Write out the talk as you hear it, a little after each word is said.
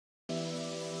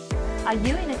Are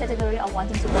you in the category of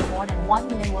wanting to buy more than 1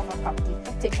 million worth of property?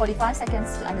 Take 45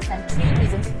 seconds to understand 3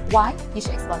 reasons why you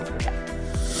should explore this project.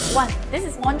 1. This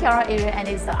is Mont area and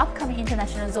it is the upcoming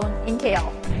international zone in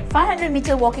KL.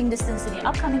 500-meter walking distance to the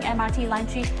upcoming MRT Line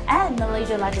 3 and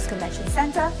Malaysia's largest convention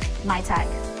centre, MyTag.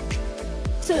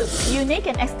 2. Unique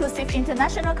and exclusive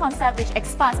international concept which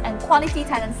expats and quality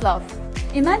tenants love.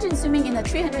 Imagine swimming in a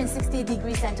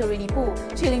 360-degree Santorini pool,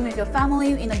 chilling with your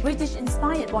family in a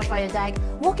British-inspired bonfire deck,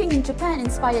 walking in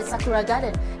Japan-inspired Sakura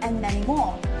garden, and many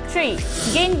more. 3.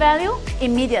 Gain value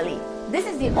immediately. This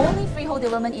is the only freehold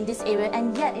development in this area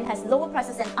and yet it has lower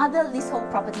prices than other leasehold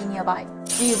property nearby.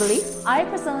 Do you believe? I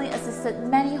personally assisted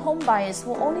many home buyers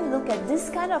who only look at this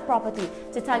kind of property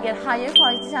to target higher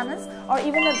quality tenants or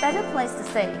even a better place to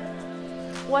stay.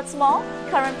 What's more,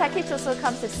 current package also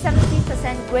comes with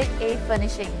 70% Grade A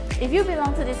furnishing. If you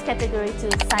belong to this category too,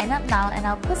 sign up now and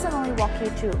I'll personally walk you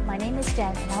through. My name is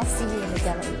Jen and I'll see you in the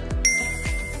gallery.